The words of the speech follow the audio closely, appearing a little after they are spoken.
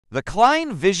The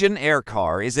Klein Vision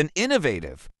Aircar is an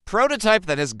innovative prototype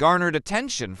that has garnered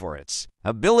attention for its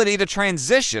ability to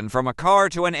transition from a car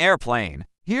to an airplane.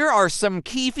 Here are some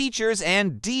key features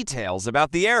and details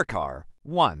about the Aircar.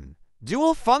 1.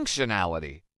 Dual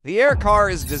functionality. The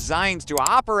Aircar is designed to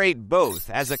operate both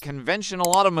as a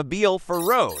conventional automobile for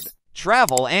road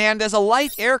travel and as a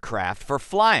light aircraft for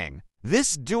flying.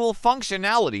 This dual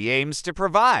functionality aims to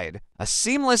provide a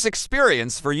seamless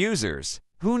experience for users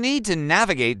who need to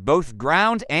navigate both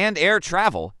ground and air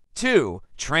travel. 2.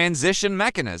 Transition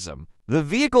mechanism. The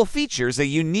vehicle features a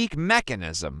unique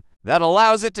mechanism that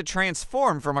allows it to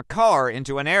transform from a car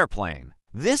into an airplane.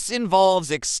 This involves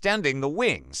extending the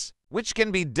wings, which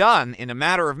can be done in a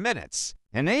matter of minutes,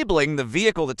 enabling the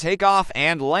vehicle to take off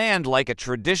and land like a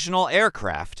traditional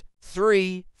aircraft.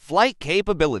 3. Flight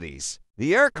capabilities.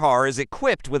 The Aircar is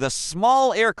equipped with a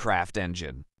small aircraft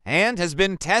engine and has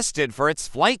been tested for its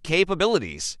flight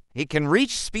capabilities. It can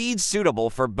reach speeds suitable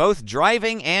for both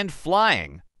driving and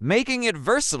flying, making it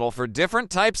versatile for different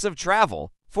types of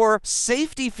travel. For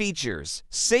safety features,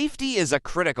 safety is a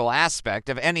critical aspect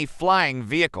of any flying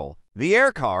vehicle. The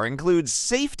Aircar includes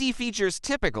safety features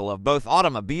typical of both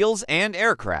automobiles and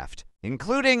aircraft,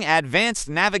 including advanced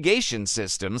navigation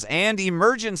systems and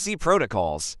emergency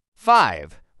protocols.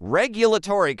 5.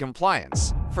 Regulatory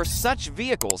compliance. For such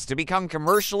vehicles to become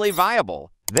commercially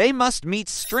viable, they must meet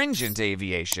stringent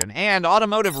aviation and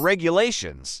automotive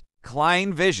regulations.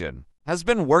 Klein Vision has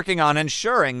been working on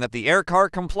ensuring that the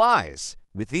Aircar complies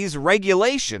with these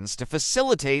regulations to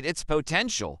facilitate its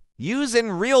potential use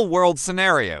in real-world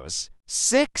scenarios.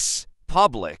 6.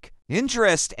 Public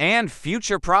interest and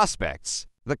future prospects.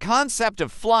 The concept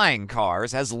of flying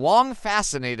cars has long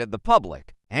fascinated the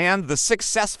public, and the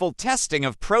successful testing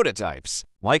of prototypes,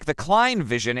 like the Klein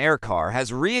Vision Aircar,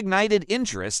 has reignited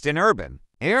interest in urban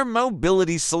air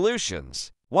mobility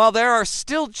solutions. While there are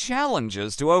still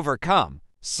challenges to overcome,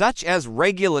 such as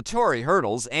regulatory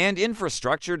hurdles and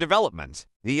infrastructure development,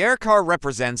 the Aircar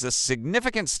represents a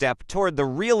significant step toward the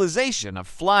realization of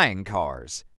flying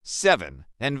cars. 7.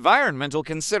 Environmental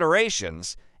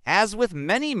considerations. As with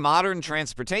many modern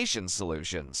transportation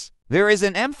solutions, there is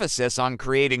an emphasis on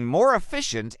creating more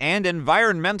efficient and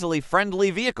environmentally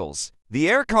friendly vehicles. The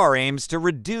Aircar aims to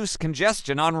reduce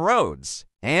congestion on roads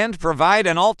and provide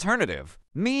an alternative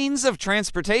means of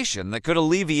transportation that could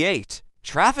alleviate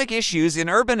traffic issues in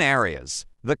urban areas.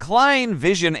 The Klein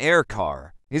Vision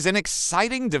Aircar is an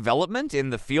exciting development in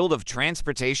the field of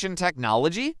transportation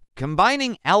technology,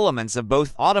 combining elements of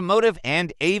both automotive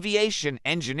and aviation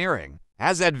engineering.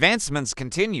 As advancements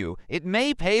continue, it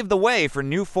may pave the way for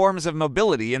new forms of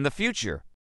mobility in the future.